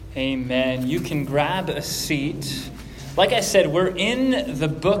Amen. You can grab a seat. Like I said, we're in the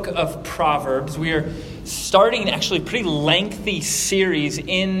Book of Proverbs. We are starting actually a pretty lengthy series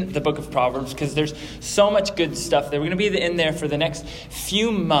in the Book of Proverbs because there's so much good stuff there. We're going to be in there for the next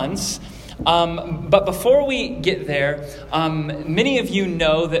few months. But before we get there, many of you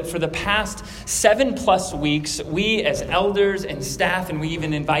know that for the past 7+ weeks, we as elders and staff, and we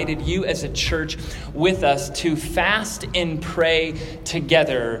even invited you as a church with us to fast and pray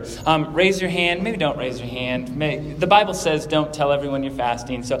together. Raise your hand. Maybe don't raise your hand. The Bible says don't tell everyone you're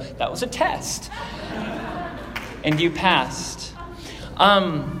fasting. So that was a test. And you passed.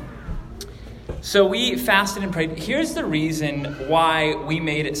 So we fasted and prayed. Here's the reason why we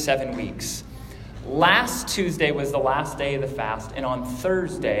made it 7 weeks. Last Tuesday was the last day of the fast, and on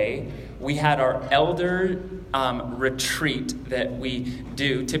Thursday we had our elder retreat that we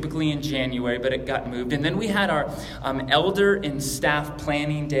do typically in January, but it got moved. And then we had our elder and staff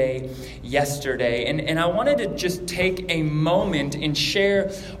planning day yesterday. And I wanted to just take a moment and share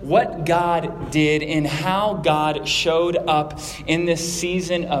what God did and how God showed up in this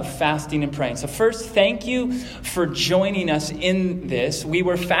season of fasting and praying. So first, thank you for joining us in this. We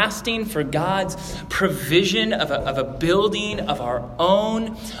were fasting for God's provision of a building of our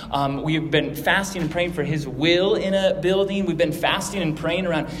own. We've been fasting and praying for His will in a building. We've been fasting and praying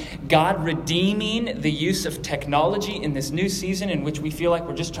around God redeeming the use of technology in this new season in which we feel like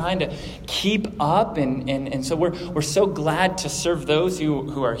we're just trying to keep up. And so we're so glad to serve those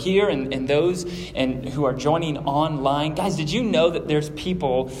who are here and those who are joining online. Guys, did you know that there's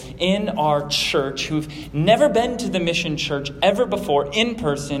people in our church who've never been to the Mission Church ever before in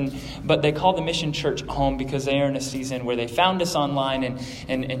person, but they call the Mission Church home because they are in a season where they found us online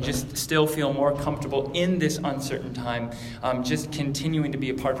and just still feel more comfortable in this uncertain time, just continuing to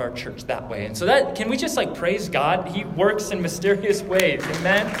be a part of our church that way. And so that, can we just praise God? He works in mysterious ways.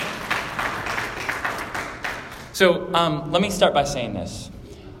 Amen? So let me start by saying this.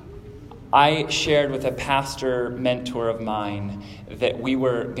 I shared with a pastor mentor of mine that we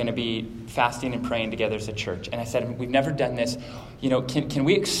were going to be fasting and praying together as a church. And I said, we've never done this. Can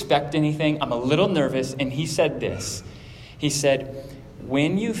we expect anything? I'm a little nervous. And he said this. He said,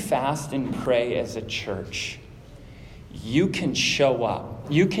 when you fast and pray as a church, you can show up.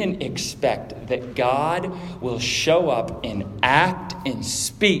 You can expect that God will show up and act and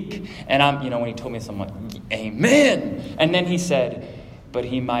speak. And when he told me something, I'm like, amen. And then he said, but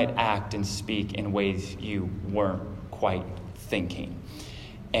he might act and speak in ways you weren't quite thinking.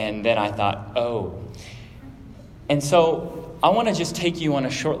 And then I thought, oh. And so I want to just take you on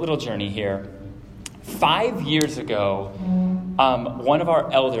a short little journey here. 5 years ago, one of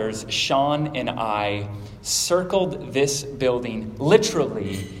our elders, Sean, and I circled this building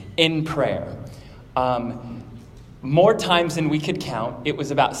literally in prayer. More times than we could count. It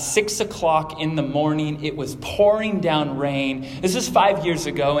was about 6 o'clock in the morning. It was pouring down rain. This is 5 years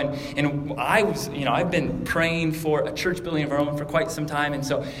ago, and I was, I've been praying for a church building of our own for quite some time. And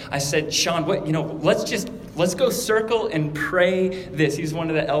so I said, Sean, let's go circle and pray this. He's one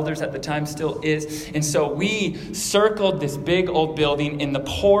of the elders at the time, still is. And so we circled this big old building in the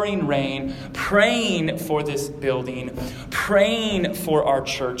pouring rain, praying for this building, praying for our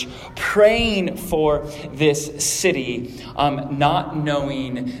church, praying for this city, not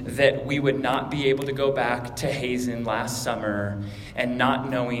knowing that we would not be able to go back to Hazen last summer, and not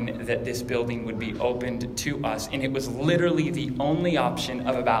knowing that this building would be opened to us. And it was literally the only option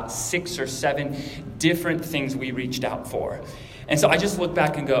of about 6 or 7 different things we reached out for. And so I just look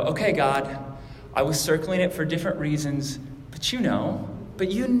back and go, okay, God, I was circling it for different reasons, but you know.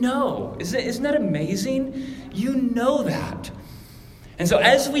 Isn't that amazing? You know that. And so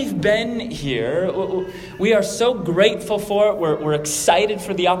as we've been here, we are so grateful for it. We're excited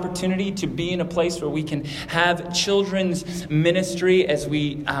for the opportunity to be in a place where we can have children's ministry as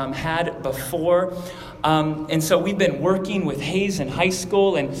we had before. And so we've been working with Hazen High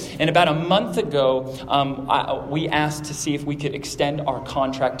School. And about a month ago, we asked to see if we could extend our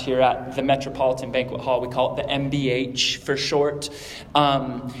contract here at the Metropolitan Banquet Hall. We call it the MBH for short.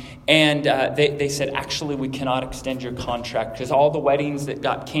 And they said, actually, we cannot extend your contract because all the weddings that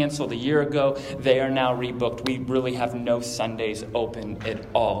got canceled a year ago, they are now rebooked. We really have no Sundays open at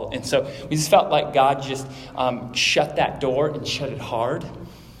all. And so we just felt like God just shut that door and shut it hard.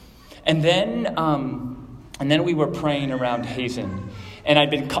 And then we were praying around Hazen. And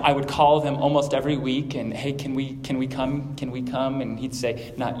I would call them almost every week and, hey, can we come? Can we come? And he'd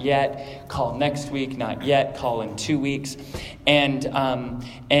say, not yet. Call next week. Not yet. Call in 2 weeks. And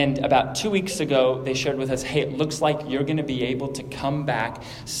about 2 weeks ago, they shared with us, hey, it looks like you're going to be able to come back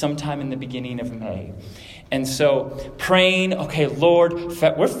sometime in the beginning of May. And so praying, okay, Lord,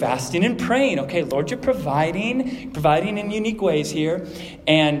 we're fasting and praying. Okay, Lord, you're providing in unique ways here.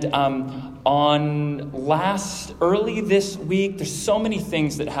 And early this week, there's so many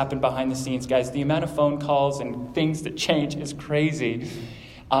things that happen behind the scenes, guys. The amount of phone calls and things that change is crazy.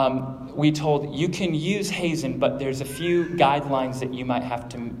 We told you can use Hazen, but there's a few guidelines that you might have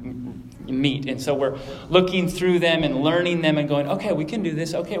to meet. And so we're looking through them and learning them and going, okay, we can do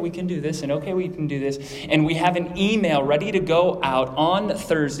this. Okay, we can do this. And okay, we can do this. And we have an email ready to go out on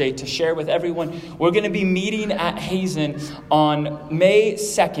Thursday to share with everyone. We're going to be meeting at Hazen on May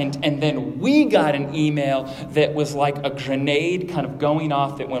 2nd. And then we got an email that was like a grenade kind of going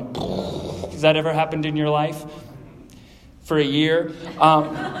off that went, has that ever happened in your life? For a year.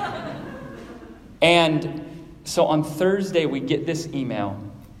 And so on Thursday, we get this email.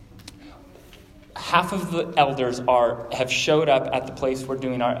 Half of the elders have showed up at the place we're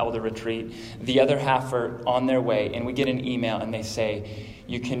doing our elder retreat. The other half are on their way. And we get an email and they say,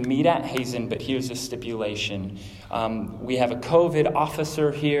 you can meet at Hazen, but here's a stipulation. We have a COVID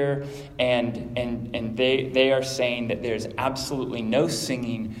officer here, and they are saying that there's absolutely no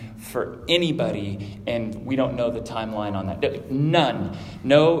singing for anybody, and we don't know the timeline on that. None.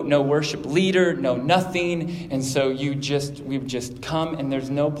 No worship leader, no nothing. And so we've just come, and there's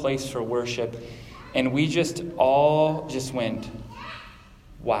no place for worship. And we just all went,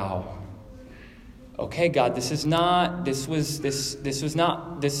 wow. Okay, God, this is not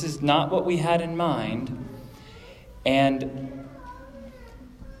what we had in mind. And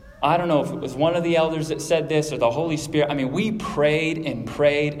I don't know if it was one of the elders that said this or the Holy Spirit. I mean, we prayed and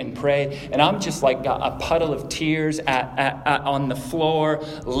prayed and prayed. And I'm just like got a puddle of tears on the floor,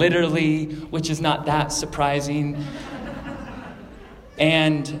 literally, which is not that surprising.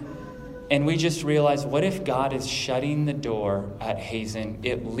 And we just realized, what if God is shutting the door at Hazen,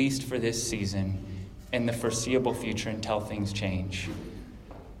 at least for this season, in the foreseeable future until things change?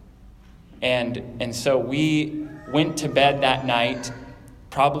 And so we went to bed that night,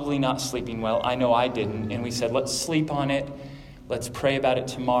 probably not sleeping well. I know I didn't. And we said, let's sleep on it. Let's pray about it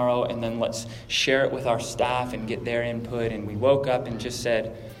tomorrow. And then let's share it with our staff and get their input. And we woke up and just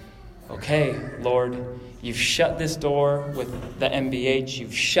said, okay, Lord, you've shut this door with the MBH.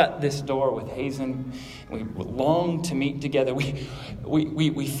 You've shut this door with Hazen. We longed to meet together.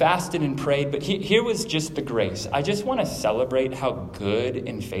 We fasted and prayed. But here was just the grace. I just want to celebrate how good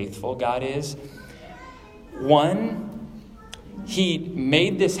and faithful God is. One, he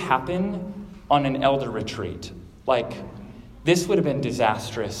made this happen on an elder retreat. Like, this would have been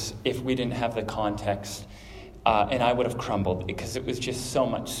disastrous if we didn't have the context. And I would have crumbled because it was just so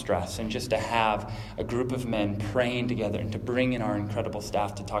much stress. And just to have a group of men praying together and to bring in our incredible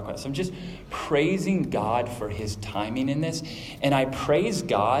staff to talk about it. So I'm just praising God for his timing in this. And I praise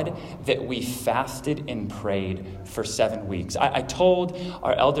God that we fasted and prayed for 7 weeks. I told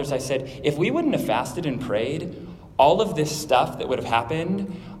our elders, I said, if we wouldn't have fasted and prayed, all of this stuff that would have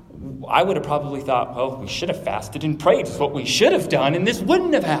happened, I would have probably thought, well, we should have fasted and prayed. It's what we should have done, and this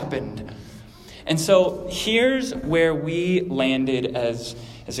wouldn't have happened. And so here's where we landed as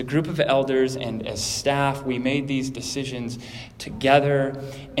a group of elders and as staff. We made these decisions together.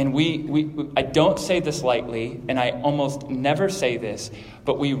 And I don't say this lightly, and I almost never say this,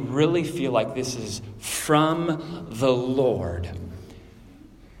 but we really feel like this is from the Lord.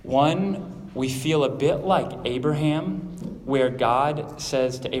 One, we feel a bit like Abraham, where God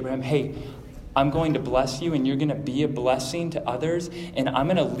says to Abraham, hey, I'm going to bless you and you're going to be a blessing to others. And I'm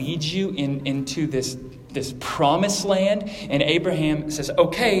going to lead you into this promised land. And Abraham says,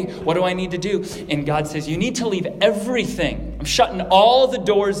 okay, what do I need to do? And God says, you need to leave everything. I'm shutting all the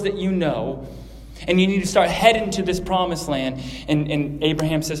doors that you know. And you need to start heading to this promised land. And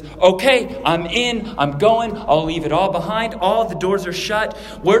Abraham says, okay, I'm in, I'm going, I'll leave it all behind. All the doors are shut.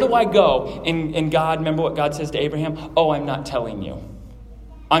 Where do I go? And God, remember what God says to Abraham? Oh, I'm not telling you.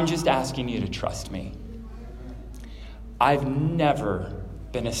 I'm just asking you to trust me. I've never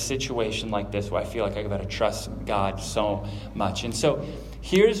been in a situation like this where I feel like I've got to trust God so much. And so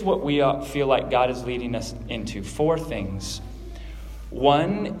here's what we feel like God is leading us into. 4 things.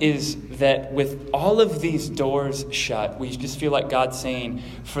 One is that with all of these doors shut, we just feel like God's saying,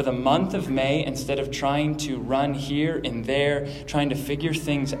 for the month of May, instead of trying to run here and there, trying to figure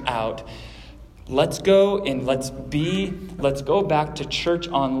things out, let's go and let's go back to church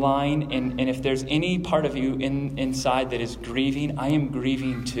online. And if there's any part of you inside that is grieving, I am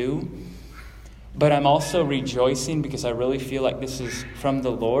grieving too. But I'm also rejoicing because I really feel like this is from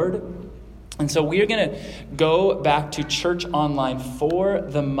the Lord. And so we are going to go back to church online for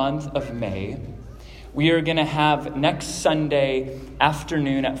the month of May. We are going to have next Sunday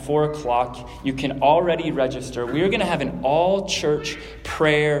afternoon at 4 o'clock. You can already register. We are going to have an all-church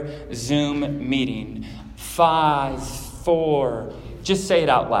prayer Zoom meeting. 5, 4, just say it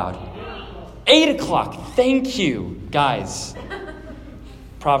out loud. 8 o'clock. Thank you, guys.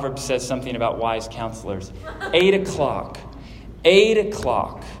 Proverbs says something about wise counselors. 8 o'clock. 8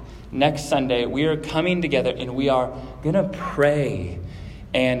 o'clock. Next Sunday, we are coming together and we are going to pray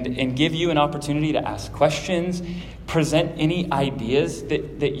and give you an opportunity to ask questions, present any ideas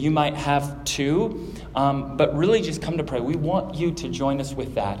that you might have too, but really just come to pray. We want you to join us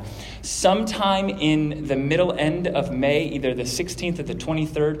with that. Sometime in the middle end of May, either the 16th or the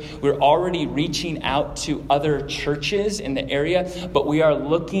 23rd, we're already reaching out to other churches in the area, but we are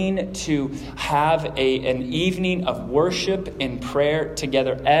looking to have an evening of worship and prayer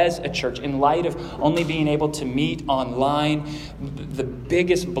together as a church. In light of only being able to meet online, the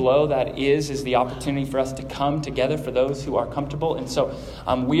biggest blow that is the opportunity for us to come together for those who are comfortable. And so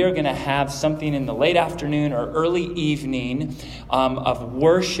we are going to have something in the late afternoon or early evening of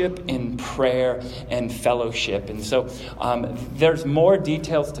worship and prayer and fellowship. And so there's more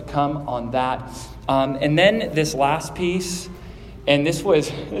details to come on that. And then this last piece, and this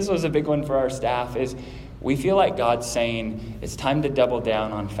was a big one for our staff, is we feel like God's saying it's time to double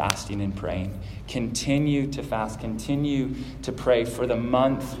down on fasting and praying. Continue to fast, continue to pray for the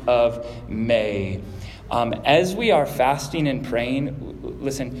month of May. As we are fasting and praying,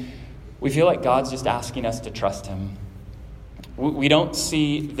 listen, we feel like God's just asking us to trust him. We don't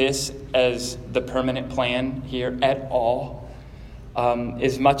see this as the permanent plan here at all,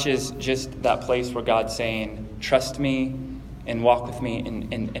 as much as just that place where God's saying, trust me and walk with me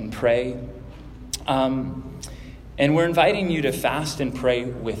and pray. And we're inviting you to fast and pray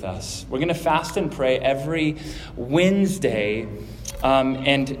with us. We're going to fast and pray every Wednesday.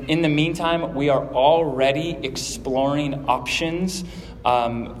 And in the meantime, we are already exploring options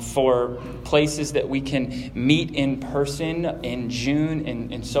for places that we can meet in person in June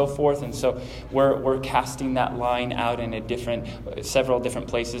and so forth. And so we're casting that line out in several different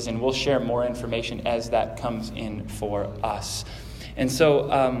places, and we'll share more information as that comes in for us. And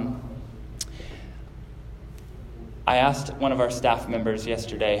so I asked one of our staff members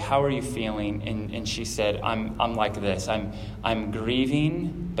yesterday, how are you feeling? And she said, I'm like this. I'm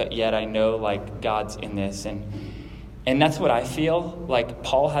grieving, but yet I know like God's in this. And that's what I feel. Like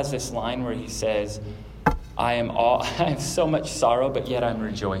Paul has this line where he says, I have so much sorrow, but yet I'm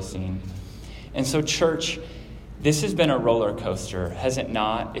rejoicing. And so church, this has been a roller coaster, has it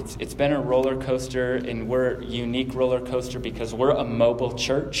not? It's been a roller coaster, and we're a unique roller coaster because we're a mobile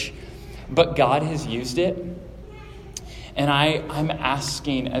church, but God has used it. And I'm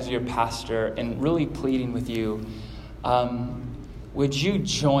asking as your pastor and really pleading with you, would you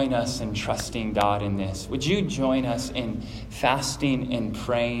join us in trusting God in this? Would you join us in fasting and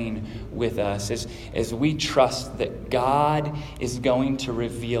praying with us as we trust that God is going to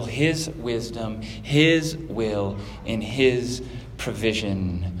reveal his wisdom, his will, and his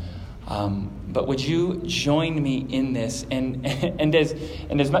provision? But would you join me in this? And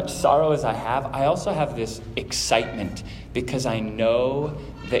as much sorrow as I have, I also have this excitement because I know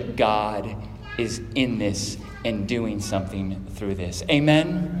that God is in this and doing something through this.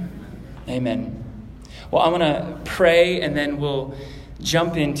 Amen? Amen. Well, I'm going to pray and then we'll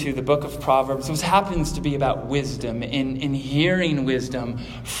jump into the book of Proverbs, which happens to be about wisdom, in hearing wisdom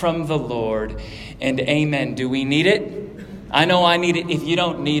from the Lord. And amen. Do we need it? I know I need it. If you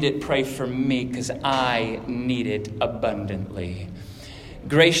don't need it, pray for me because I need it abundantly.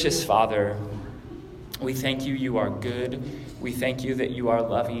 Gracious Father, we thank you, you are good. We thank you that you are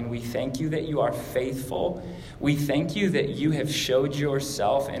loving. We thank you that you are faithful. We thank you that you have showed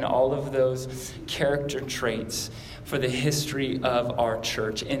yourself in all of those character traits for the history of our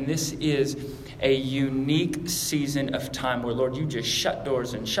church. And this is a unique season of time where, Lord, you just shut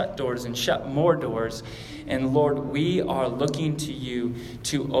doors and shut doors and shut more doors. And Lord, we are looking to you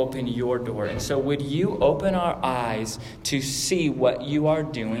to open your door. And so would you open our eyes to see what you are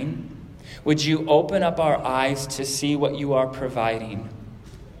doing? Would you open up our eyes to see what you are providing?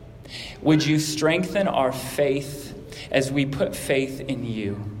 Would you strengthen our faith as we put faith in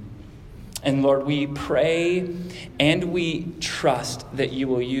you? And Lord, we pray and we trust that you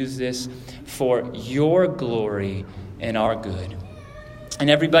will use this for your glory and our good. And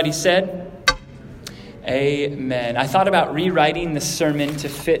everybody said, amen. I thought about rewriting the sermon to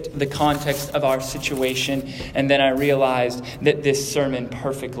fit the context of our situation, and then I realized that this sermon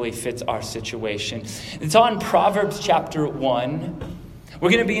perfectly fits our situation. It's on Proverbs chapter 1. We're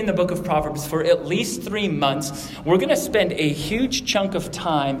going to be in the book of Proverbs for at least 3 months. We're going to spend a huge chunk of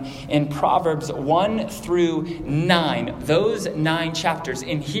time in Proverbs 1 through 9, those 9 chapters.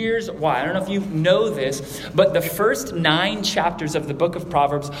 And here's why. I don't know if you know this, but the first 9 chapters of the book of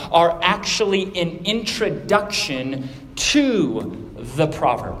Proverbs are actually an introduction to the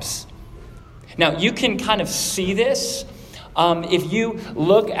Proverbs. Now, you can kind of see this. If you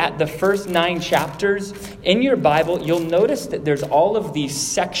look at the first 9 chapters in your Bible, you'll notice that there's all of these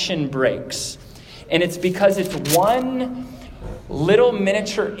section breaks. And it's because it's one little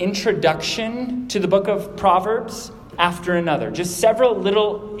miniature introduction to the book of Proverbs after another. Just several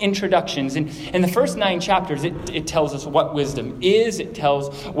little introductions. And in the first 9 chapters, it tells us what wisdom is. It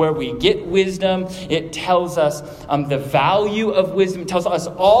tells where we get wisdom. It tells us the value of wisdom. It tells us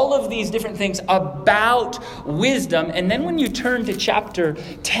all of these different things about wisdom. And then when you turn to chapter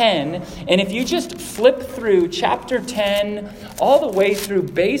 10, and if you just flip through chapter 10 all the way through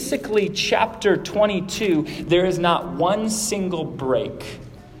basically chapter 22, there is not one single break.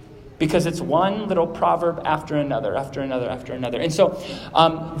 Because it's one little proverb after another, after another, after another. And so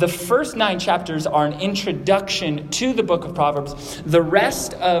the first 9 chapters are an introduction to the book of Proverbs. The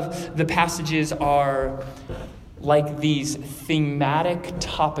rest of the passages are like these thematic,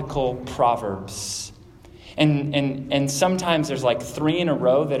 topical proverbs. And sometimes there's like 3 in a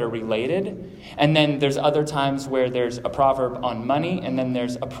row that are related. And then there's other times where there's a proverb on money, and then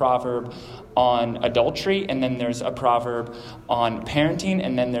there's a proverb on adultery, and then there's a proverb on parenting,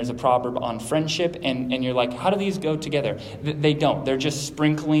 and then there's a proverb on friendship. And you're like, how do these go together? They don't. They're just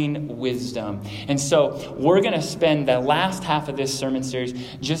sprinkling wisdom. And so we're going to spend the last half of this sermon series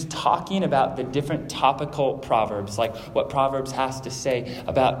just talking about the different topical proverbs, like what Proverbs has to say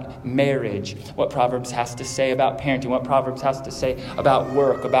about marriage, what Proverbs has to say about parenting, what Proverbs has to say about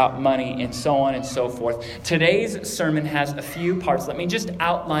work, about money, and so on and so forth. Today's sermon has a few parts. Let me just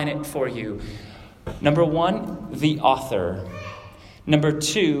outline it for you. Number 1, the author. Number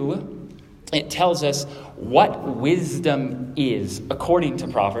 2, it tells us what wisdom is according to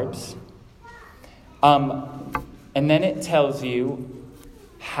Proverbs. And then it tells you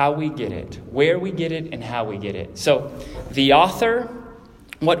how we get it, where we get it, and how we get it. So the author,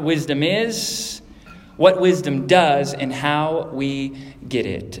 what wisdom is, what wisdom does, and how we get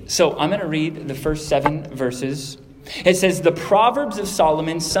it. So I'm going to read the first 7 verses. It says, the Proverbs of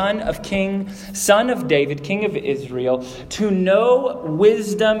Solomon, son of David, king of Israel, to know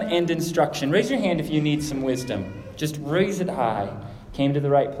wisdom and instruction. Raise your hand if you need some wisdom. Just raise it high. Came to the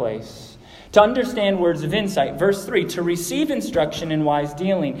right place. To understand words of insight. Verse 3, to receive instruction in wise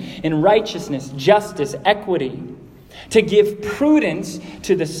dealing, in righteousness, justice, equity. To give prudence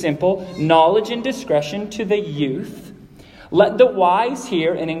to the simple, knowledge and discretion to the youth. Let the wise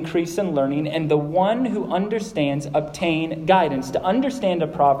hear and increase in learning, and the one who understands obtain guidance. To understand a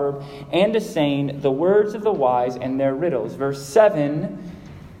proverb and a saying, the words of the wise and their riddles. Verse 7,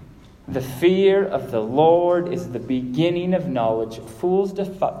 the fear of the Lord is the beginning of knowledge. Fools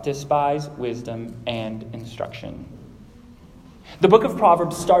despise wisdom and instruction. The book of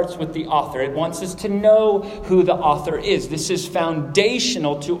Proverbs starts with the author. It wants us to know who the author is. This is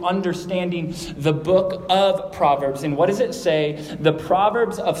foundational to understanding the book of Proverbs. And what does it say? The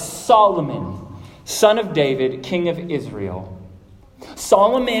Proverbs of Solomon, son of David, king of Israel.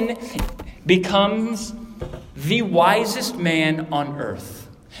 Solomon becomes the wisest man on earth.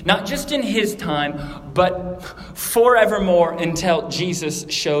 Not just in his time, but forevermore until Jesus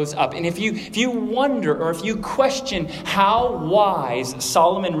shows up. And if you wonder or if you question how wise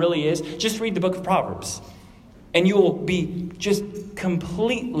Solomon really is, just read the book of Proverbs. And you will be just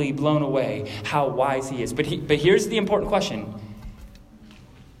completely blown away how wise he is. But here's the important question.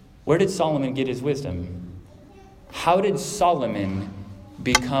 Where did Solomon get his wisdom? How did Solomon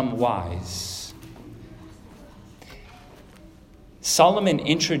become wise? Solomon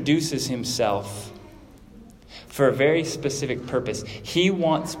introduces himself for a very specific purpose. He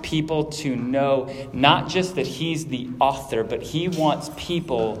wants people to know not just that he's the author, but he wants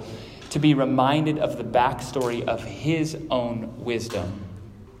people to be reminded of the backstory of his own wisdom.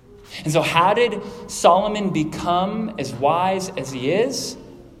 And so how did Solomon become as wise as he is?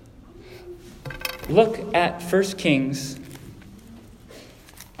 Look at 1 Kings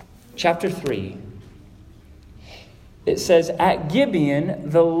chapter 3. It says, at Gibeon,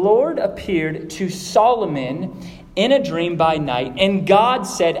 the Lord appeared to Solomon in a dream by night, and God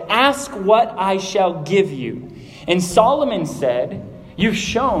said, ask what I shall give you. And Solomon said, You've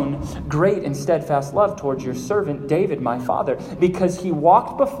shown great and steadfast love towards your servant David, my father, because he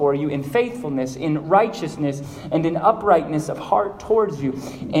walked before you in faithfulness, in righteousness, and in uprightness of heart towards you.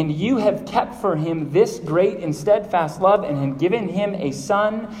 And you have kept for him this great and steadfast love, and have given him a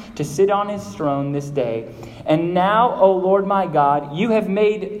son to sit on his throne this day. And now, O Lord my God, you have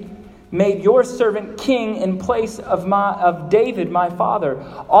made your servant king in place of David, my father,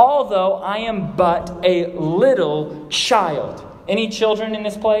 although I am but a little child. Any children in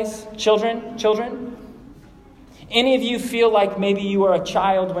this place? Children? Any of you feel like maybe you are a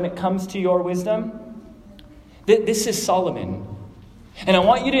child when it comes to your wisdom? This is Solomon. And I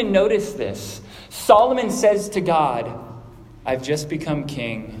want you to notice this. Solomon says to God, I've just become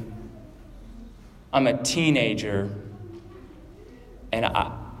king. I'm a teenager. And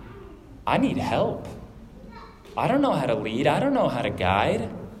I need help. I don't know how to lead. I don't know how to guide.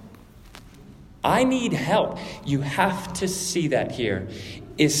 I need help. You have to see that here.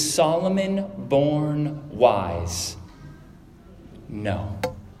 Is Solomon born wise? No.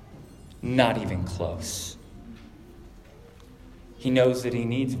 Not even close. He knows that he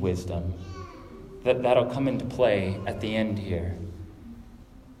needs wisdom. That'll come into play at the end here.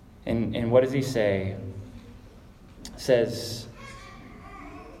 And what does he say? Says,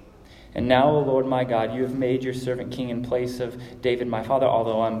 and now, O Lord my God, you have made your servant king in place of David my father,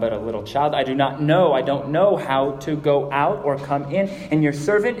 although I'm but a little child. I don't know how to go out or come in. And your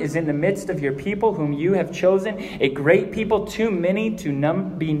servant is in the midst of your people, whom you have chosen, a great people, too many to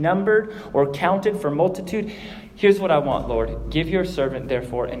be numbered or counted for multitude. Here's what I want, Lord. Give your servant,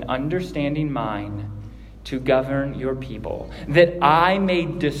 therefore, an understanding mind to govern your people, that I may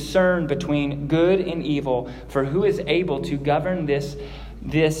discern between good and evil, for who is able to govern this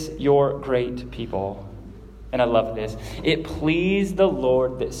your great people. And I love this. It pleased the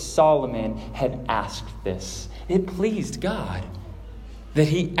Lord that Solomon had asked this. It pleased God that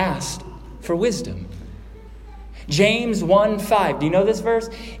he asked for wisdom. James 1:5. Do you know this verse?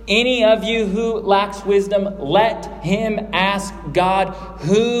 Any of you who lacks wisdom, let him ask God,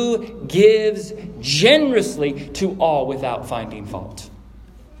 who gives generously to all without finding fault.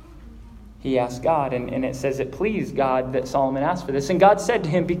 He asked God, and it says it pleased God that Solomon asked for this. And God said to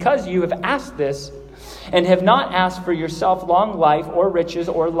him, because you have asked this, and have not asked for yourself long life or riches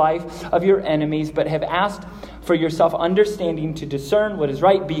or life of your enemies, but have asked for yourself understanding to discern what is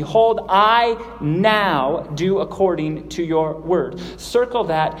right, behold, I now do according to your word. Circle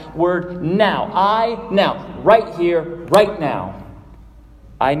that word now. Right here, right now.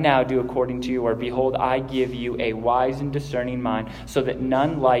 I now do according to your word. Behold, I give you a wise and discerning mind, so that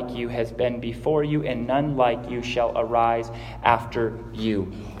none like you has been before you, and none like you shall arise after you.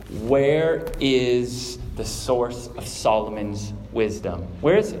 Where is the source of Solomon's wisdom?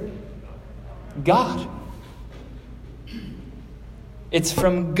 Where is it? God. It's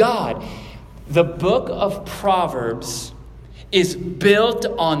from God. The book of Proverbs is built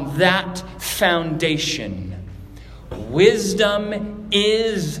on that foundation. Wisdom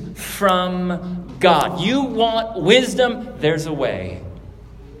is from God. You want wisdom? There's a way.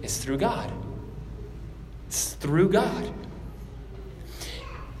 It's through God. It's through God.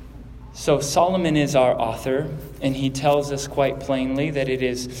 So Solomon is our author, and he tells us quite plainly that it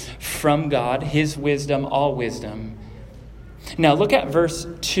is from God, his wisdom, all wisdom. Now look at verse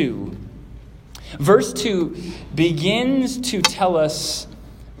 2. Verse 2 begins to tell us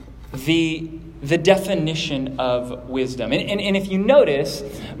the definition of wisdom. And if you notice,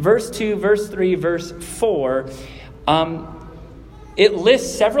 verse 2, verse 3, verse 4, it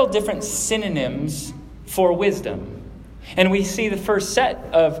lists several different synonyms for wisdom. And we see the first set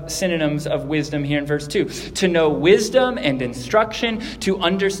of synonyms of wisdom here in verse 2. To know wisdom and instruction, to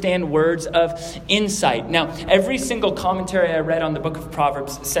understand words of insight. Now, every single commentary I read on the Book of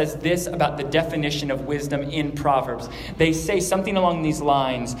Proverbs says this about the definition of wisdom in Proverbs. They say something along these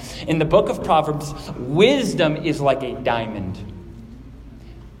lines. In the Book of Proverbs, wisdom is like a diamond.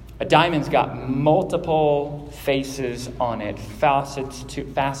 A diamond's got multiple faces on it, facets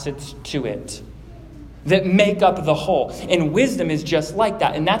to it, that make up the whole. And wisdom is just like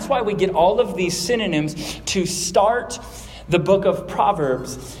that. And that's why we get all of these synonyms to start the book of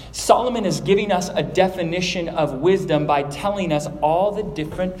Proverbs. Solomon is giving us a definition of wisdom by telling us all the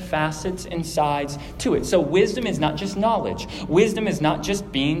different facets and sides to it. So wisdom is not just knowledge. Wisdom is not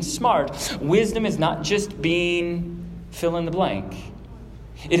just being smart. Wisdom is not just being fill in the blank.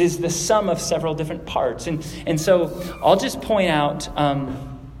 It is the sum of several different parts. And so I'll just point out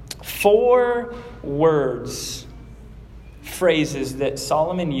 4 phrases that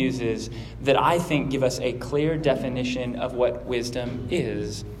Solomon uses that I think give us a clear definition of what wisdom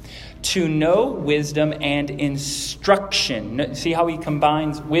is. to know wisdom and instruction. See how he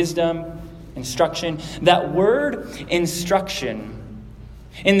combines wisdom, instruction? That word instruction,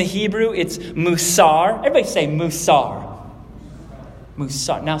 in the Hebrew, it's musar. Everybody say musar.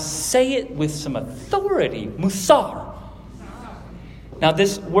 Musar. Now say it with some authority. Musar. Now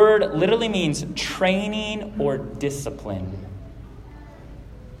this word literally means training or discipline.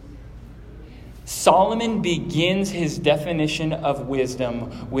 Solomon begins his definition of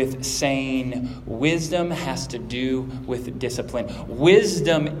wisdom with saying wisdom has to do with discipline.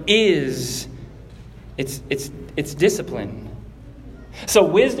 Wisdom is it's discipline. So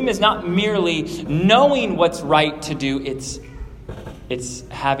wisdom is not merely knowing what's right to do, it's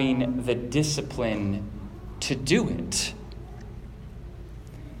having the discipline to do it.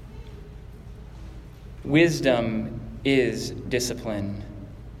 Wisdom is discipline.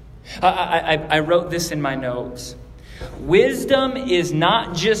 I wrote this in my notes. Wisdom is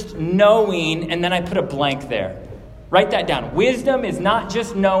not just knowing, and then I put a blank there. Write that down. Wisdom is not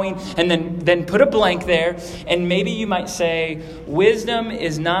just knowing, and then put a blank there. And maybe you might say, wisdom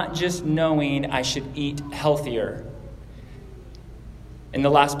is not just knowing I should eat healthier. And the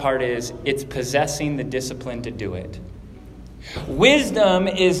last part is, it's possessing the discipline to do it. Wisdom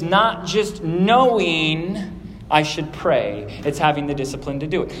is not just knowing I should pray. It's having the discipline to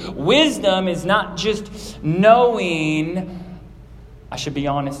do it. Wisdom is not just knowing I should be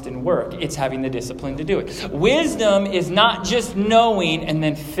honest in work. It's having the discipline to do it. Wisdom is not just knowing and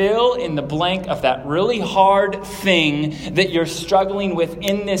then fill in the blank of that really hard thing that you're struggling with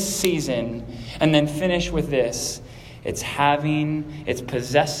in this season and then finish with this. It's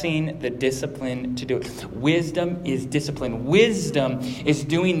possessing the discipline to do it. Wisdom is discipline. Wisdom is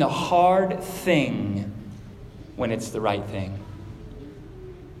doing the hard thing when it's the right thing.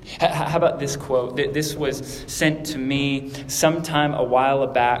 How about this quote? This was sent to me sometime a while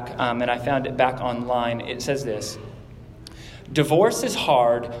back, and I found it back online. It says this: divorce is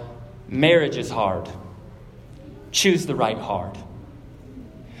hard, marriage is hard. Choose the right hard.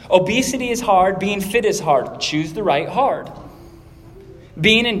 Obesity is hard, being fit is hard. Choose the right hard.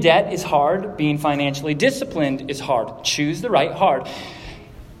 Being in debt is hard, being financially disciplined is hard. Choose the right hard.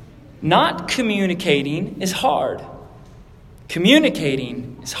 Not communicating is hard.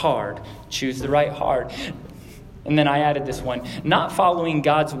 Communicating is hard. Choose the right hard. And then I added this one. Not following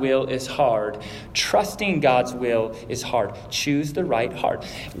God's will is hard. Trusting God's will is hard. Choose the right hard.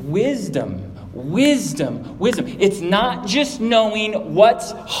 Wisdom. It's not just knowing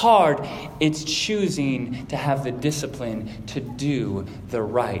what's hard. It's choosing to have the discipline to do the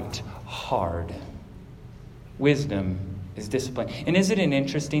right hard. Wisdom is discipline. And isn't it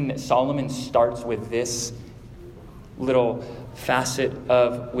interesting that Solomon starts with this little facet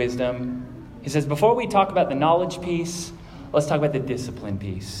of wisdom? He says, before we talk about the knowledge piece, let's talk about the discipline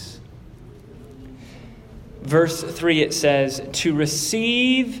piece. Verse 3, it says, the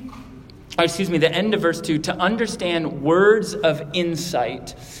end of verse 2, to understand words of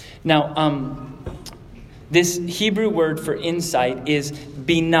insight. Now, this Hebrew word for insight is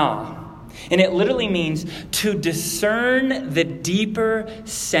binah. And it literally means to discern the deeper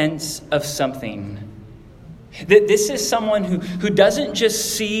sense of something. This is someone who doesn't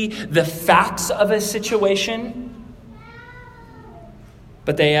just see the facts of a situation,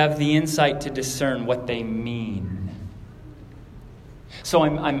 but they have the insight to discern what they mean. So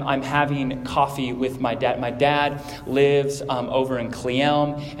I'm having coffee with my dad. My dad lives over in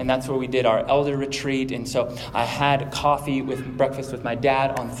Cleelm, and that's where we did our elder retreat. And so I had breakfast with my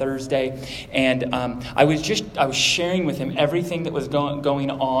dad on Thursday, and I was sharing with him everything that was going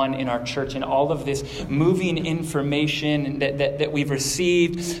on in our church and all of this moving information that we've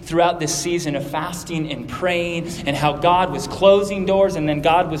received throughout this season of fasting and praying, and how God was closing doors, and then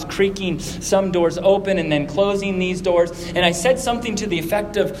God was creaking some doors open and then closing these doors. And I said something to the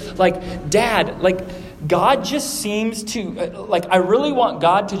effect of, Dad, God just seems to, I really want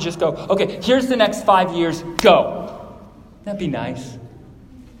God to just go, okay, here's the next 5 years, go. That'd be nice.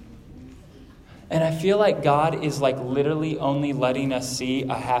 And I feel like God is literally only letting us see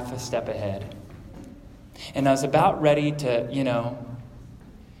a half a step ahead. And I was about ready to,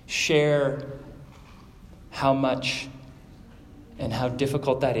 share how much and how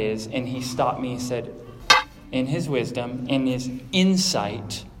difficult that is. And he stopped me and said, in his wisdom, in his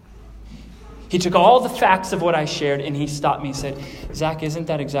insight, he took all the facts of what I shared and he stopped me and said, Zach, isn't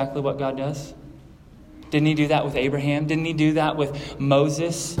that exactly what God does? Didn't he do that with Abraham? Didn't he do that with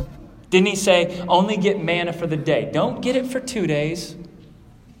Moses? Didn't he say, only get manna for the day? Don't get it for 2 days.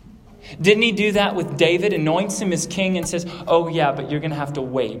 Didn't he do that with David? Anoints him as king and says, oh yeah, but you're going to have to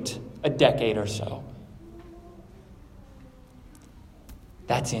wait a decade or so.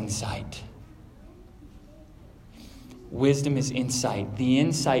 That's insight. Wisdom is insight. The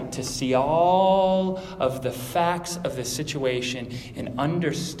insight to see all of the facts of the situation and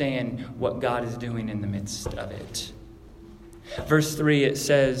understand what God is doing in the midst of it. Verse 3, it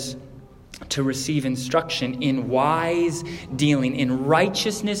says, to receive instruction in wise dealing, in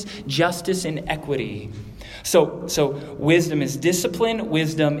righteousness, justice, and equity. So wisdom is discipline.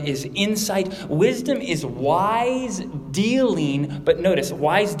 Wisdom is insight. Wisdom is wise dealing. But notice,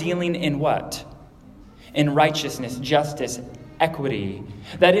 wise dealing in what? In righteousness, justice, equity.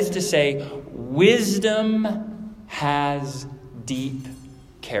 That is to say, wisdom has deep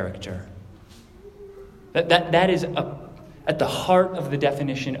character. That is at the heart of the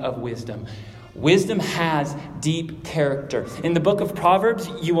definition of wisdom. Wisdom has deep character. In the book of Proverbs,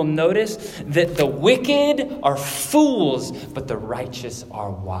 you will notice that the wicked are fools, but the righteous are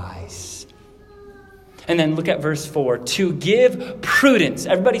wise. And then look at verse 4. To give prudence.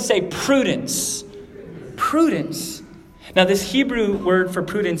 Everybody say prudence. Prudence. Now this Hebrew word for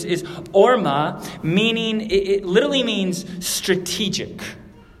prudence is orma, meaning, it literally means strategic.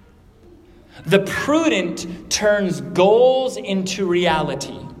 The prudent turns goals into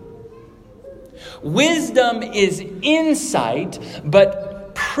reality. Wisdom is insight,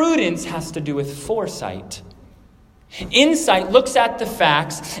 but prudence has to do with foresight. Insight looks at the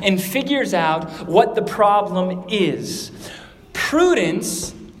facts and figures out what the problem is.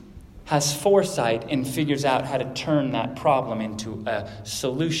 Prudence has foresight and figures out how to turn that problem into a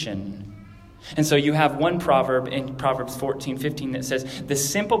solution. And so you have one proverb in Proverbs 14:15 that says, the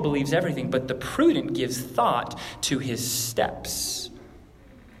simple believes everything, but the prudent gives thought to his steps.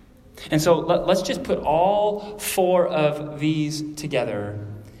 And so let's just put all four of these together.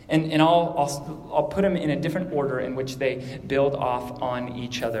 And I'll put them in a different order in which they build off on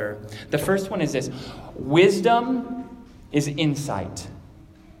each other. The first one is this. Wisdom is insight.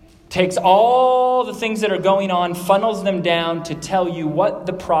 Takes all the things that are going on, funnels them down to tell you what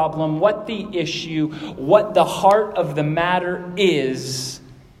the problem, what the issue, what the heart of the matter is.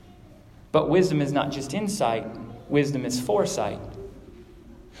 But wisdom is not just insight. Wisdom is foresight.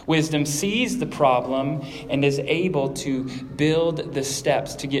 Wisdom sees the problem and is able to build the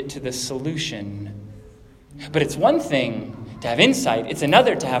steps to get to the solution. But it's one thing to have insight. It's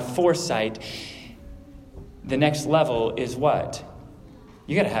another to have foresight. The next level is what?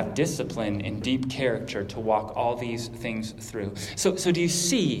 You got to have discipline and deep character to walk all these things through. So do you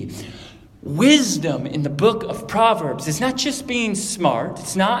see? Wisdom in the book of Proverbs is not just being smart.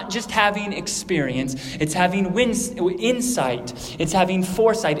 It's not just having experience. It's having insight. It's having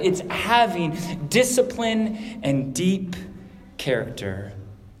foresight. It's having discipline and deep character.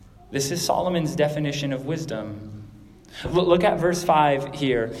 This is Solomon's definition of wisdom. Look at verse 5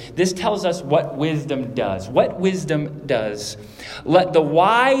 here. This tells us what wisdom does. What wisdom does. Let the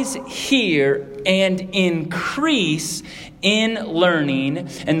wise hear and increase in learning,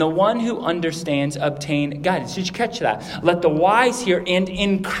 and the one who understands obtain guidance. Did you catch that? Let the wise hear and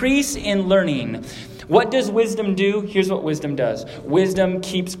increase in learning. What does wisdom do? Here's what wisdom does. Wisdom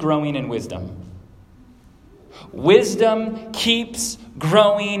keeps growing in wisdom. Wisdom keeps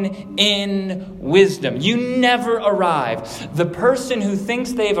growing in wisdom. You never arrive. The person who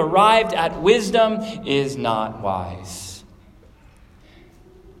thinks they've arrived at wisdom is not wise.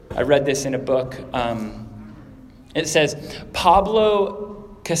 I read this in a book. It says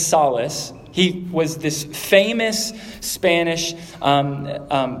Pablo Casals, he was this famous Spanish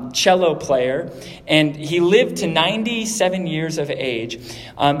cello player, and he lived to 97 years of age.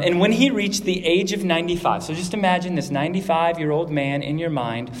 And when he reached the age of 95, so just imagine this 95-year-old man in your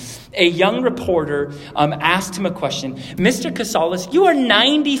mind, a young reporter asked him a question. Mr. Casals, you are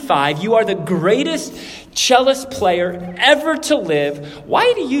 95. You are the greatest cellist player ever to live.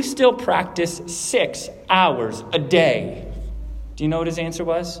 Why do you still practice 6 hours a day? Do you know what his answer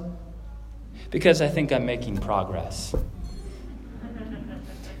was? Because I think I'm making progress.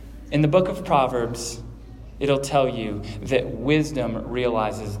 In the book of Proverbs, it'll tell you that wisdom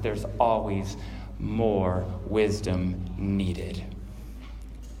realizes there's always more wisdom needed.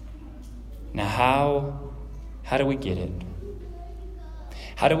 Now, how do we get it?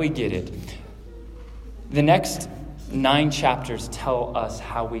 How do we get it? The next 9 chapters tell us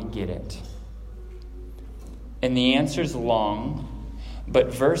how we get it. And the answer's long,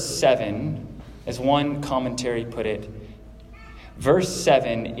 but verse 7, as one commentary put it, verse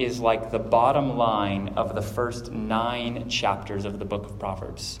 7 is like the bottom line of the first 9 chapters of the book of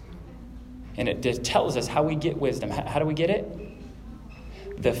Proverbs. And it tells us how we get wisdom. How do we get it?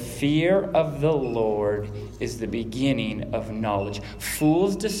 The fear of the Lord is the beginning of knowledge.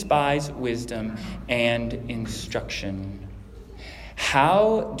 Fools despise wisdom and instruction.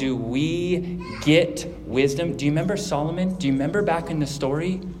 How do we get wisdom? Do you remember Solomon? Do you remember back in the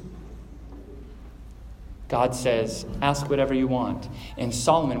story? God says, ask whatever you want. And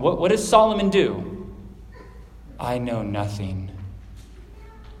Solomon, what does Solomon do? I know nothing.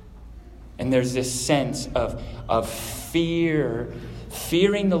 And there's this sense of fearing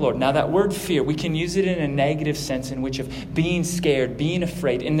the Lord. Now that word fear, we can use it in a negative sense in which of being scared, being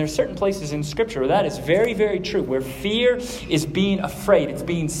afraid. And there's certain places in Scripture where that is very, very true, where fear is being afraid, it's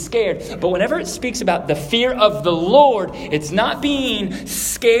being scared. But whenever it speaks about the fear of the Lord, it's not being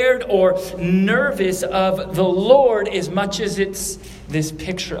scared or nervous of the Lord as much as it's this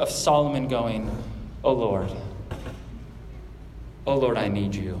picture of Solomon going, oh Lord, I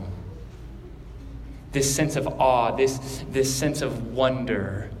need you. This sense of awe, this sense of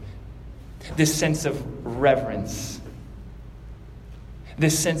wonder, this sense of reverence,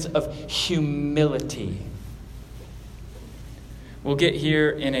 this sense of humility. We'll get here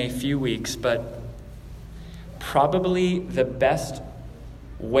in a few weeks, but probably the best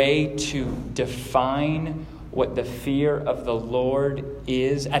way to define what the fear of the Lord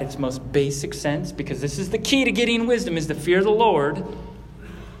is at its most basic sense, because this is the key to getting wisdom, is the fear of the Lord.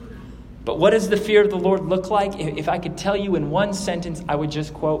 But what does the fear of the Lord look like? If I could tell you in one sentence, I would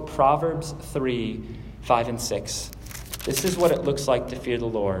just quote Proverbs 3, 5 and 6. This is what it looks like to fear the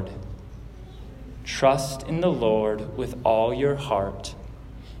Lord. Trust in the Lord with all your heart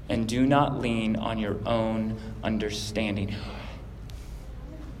and do not lean on your own understanding.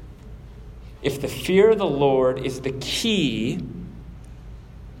 If the fear of the Lord is the key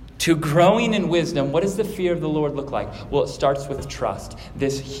to growing in wisdom, what does the fear of the Lord look like? Well, it starts with trust.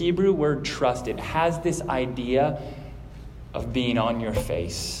 This Hebrew word trust, it has this idea of being on your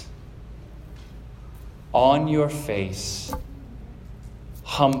face. On your face.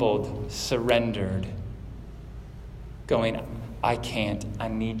 Humbled, surrendered. Going, I can't, I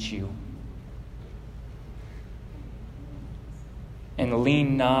need you. And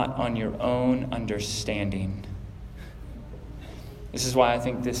lean not on your own understanding. This is why I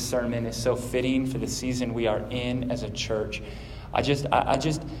think this sermon is so fitting for the season we are in as a church. I just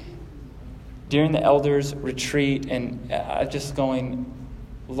during the elders retreat, and I'm just going,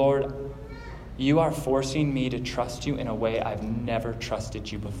 Lord, you are forcing me to trust you in a way I've never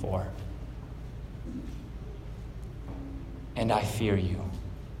trusted you before. And I fear you.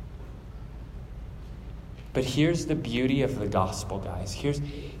 But here's the beauty of the gospel, guys.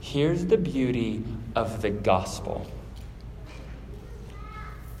 Here's the beauty of the gospel.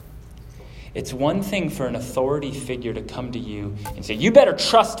 It's one thing for an authority figure to come to you and say, you better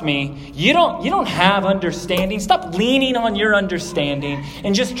trust me. You don't have understanding. Stop leaning on your understanding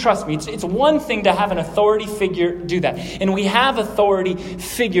and just trust me. It's one thing to have an authority figure do that. And we have authority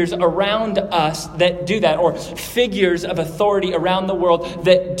figures around us that do that, or figures of authority around the world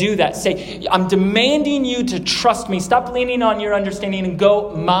that do that. Say, I'm demanding you to trust me. Stop leaning on your understanding and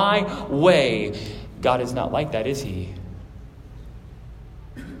go my way. God is not like that, is he?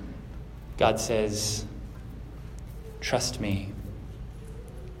 God says, trust me.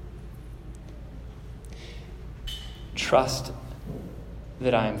 Trust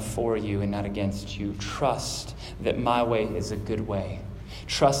that I am for you and not against you. Trust that my way is a good way.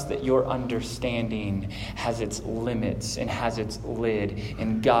 Trust that your understanding has its limits and has its lid.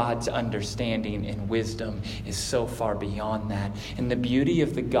 And God's understanding and wisdom is so far beyond that. And the beauty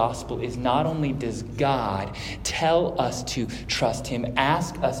of the gospel is not only does God tell us to trust him,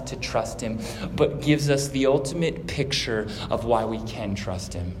 ask us to trust him, but gives us the ultimate picture of why we can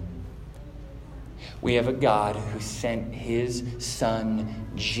trust him. We have a God who sent his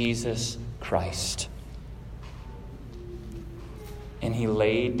Son, Jesus Christ. And he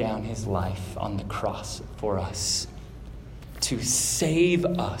laid down his life on the cross for us to save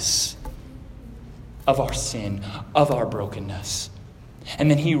us of our sin, of our brokenness. And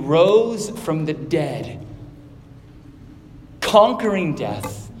then he rose from the dead, conquering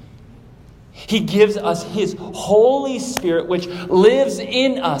death. He gives us his Holy Spirit, which lives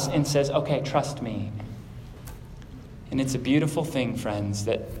in us and says, okay, trust me. And it's a beautiful thing, friends,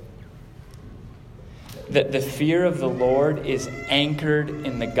 that the fear of the Lord is anchored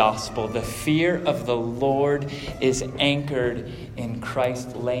in the gospel. The fear of the Lord is anchored in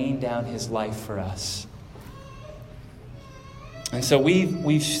Christ laying down his life for us. And so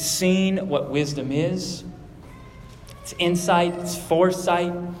we've seen what wisdom is. It's insight, it's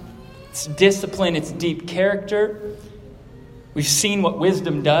foresight, it's discipline, it's deep character. We've seen what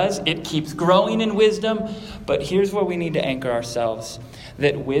wisdom does. It keeps growing in wisdom. But here's where we need to anchor ourselves.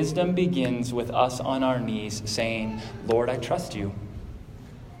 That wisdom begins with us on our knees saying, Lord, I trust you.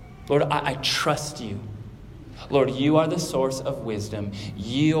 Lord, I trust you. Lord, you are the source of wisdom.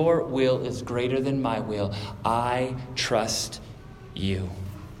 Your will is greater than my will. I trust you.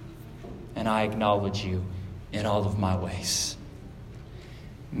 And I acknowledge you in all of my ways.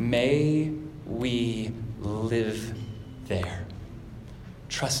 May we live there,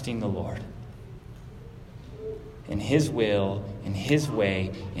 trusting the Lord in his will, in his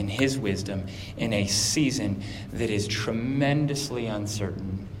way, in his wisdom, in a season that is tremendously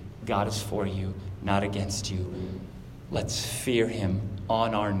uncertain. God is for you, not against you. Let's fear him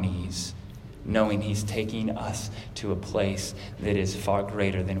on our knees, knowing he's taking us to a place that is far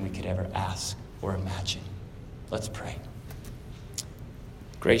greater than we could ever ask or imagine. Let's pray.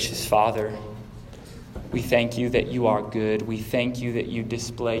 Gracious Father, we thank you that you are good. We thank you that you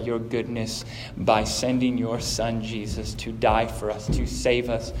display your goodness by sending your Son, Jesus, to die for us, to save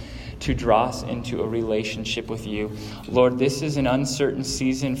us, to draw us into a relationship with you. Lord, this is an uncertain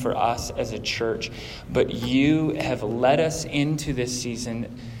season for us as a church, but you have led us into this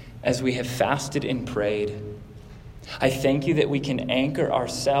season as we have fasted and prayed. I thank you that we can anchor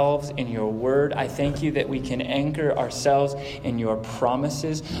ourselves in your word. I thank you that we can anchor ourselves in your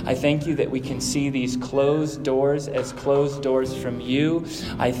promises. I thank you that we can see these closed doors as closed doors from you.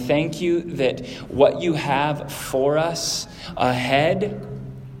 I thank you that what you have for us ahead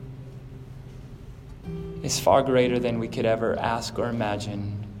is far greater than we could ever ask or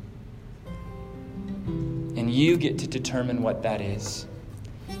imagine. And you get to determine what that is.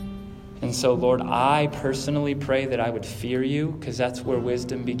 And so, Lord, I personally pray that I would fear you, because that's where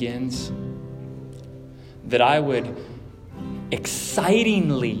wisdom begins. That I would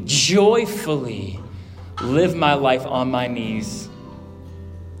excitingly, joyfully live my life on my knees,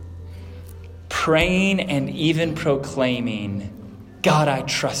 praying and even proclaiming, God, I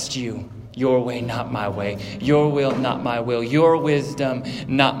trust you. Your way, not my way. Your will, not my will. Your wisdom,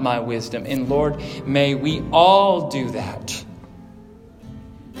 not my wisdom. And Lord, may we all do that.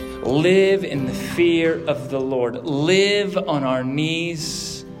 Live in the fear of the Lord. Live on our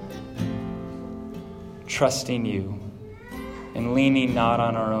knees, trusting you and leaning not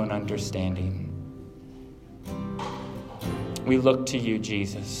on our own understanding. We look to you,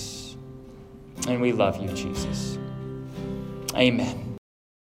 Jesus, and we love you, Jesus. Amen.